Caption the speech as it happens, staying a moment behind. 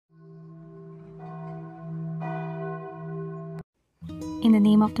In the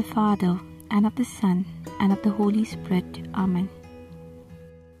name of the Father, and of the Son, and of the Holy Spirit. Amen.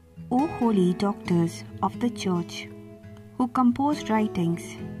 O holy doctors of the Church, who composed writings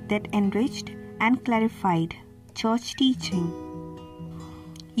that enriched and clarified Church teaching,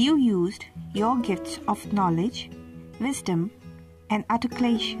 you used your gifts of knowledge, wisdom, and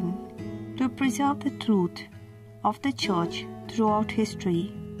articulation to preserve the truth of the Church throughout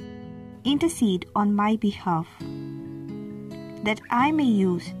history. Intercede on my behalf, that I may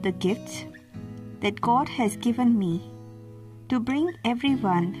use the gifts that God has given me to bring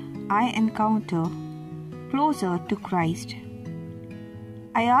everyone I encounter closer to Christ.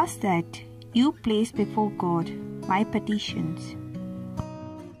 I ask that you place before God my petitions.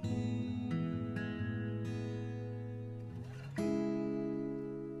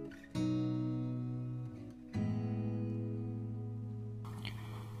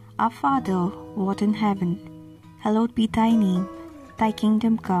 Our Father, who art in heaven, hallowed be thy name. Thy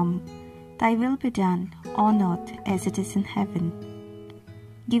kingdom come, thy will be done on earth as it is in heaven.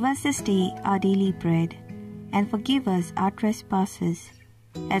 Give us this day our daily bread, and forgive us our trespasses,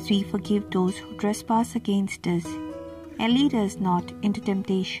 as we forgive those who trespass against us. And lead us not into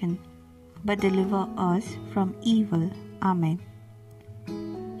temptation, but deliver us from evil. Amen.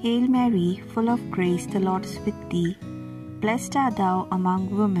 Hail Mary, full of grace, the Lord is with thee. Blessed art thou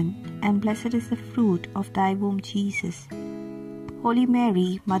among women, and blessed is the fruit of thy womb, Jesus. Holy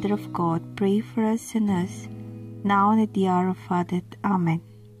Mary, Mother of God, pray for us sinners, now and at the hour of our death. Amen.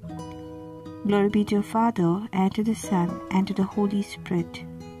 Glory be to the Father, and to the Son, and to the Holy Spirit,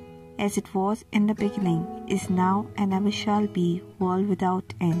 as it was in the beginning, is now, and ever shall be, world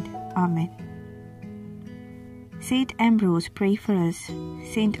without end. Amen. Saint Ambrose, pray for us.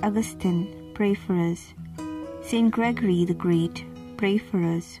 Saint Augustine, pray for us. Saint Gregory the Great, pray for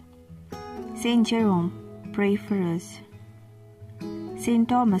us. Saint Jerome, pray for us. Saint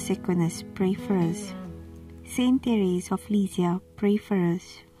Thomas Aquinas, pray for us. Saint Therese of Lisieux, pray for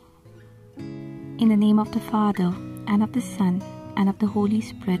us. In the name of the Father, and of the Son, and of the Holy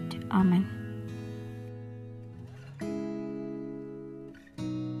Spirit. Amen.